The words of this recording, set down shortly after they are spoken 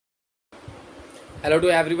Hello to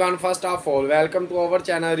everyone. First of all, welcome to our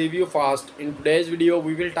channel Review Fast. In today's video,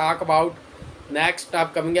 we will talk about next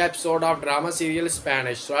upcoming episode of drama serial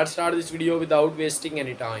Spanish. So let's start this video without wasting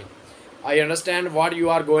any time. I understand what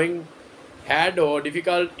you are going hard or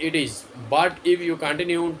difficult it is, but if you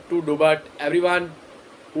continue to do but everyone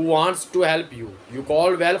who wants to help you, you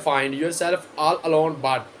call well find yourself all alone.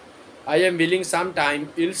 But I am willing sometime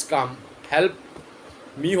ills come help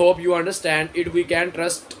me hope you understand it we can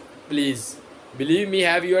trust please. Believe me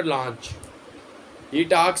have your lunch. He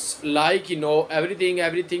talks like he know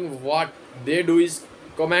everything what they do is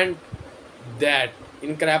comment that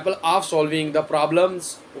incapable of solving the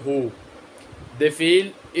problems who they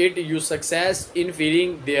feel it you success in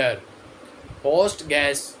feeling their host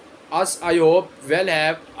guess us I hope will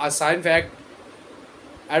have a sign fact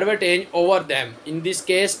advantage over them. In this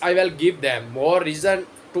case I will give them more reason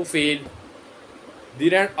to feel the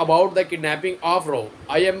rant about the kidnapping of Ro.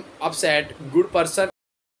 I am upset. Good person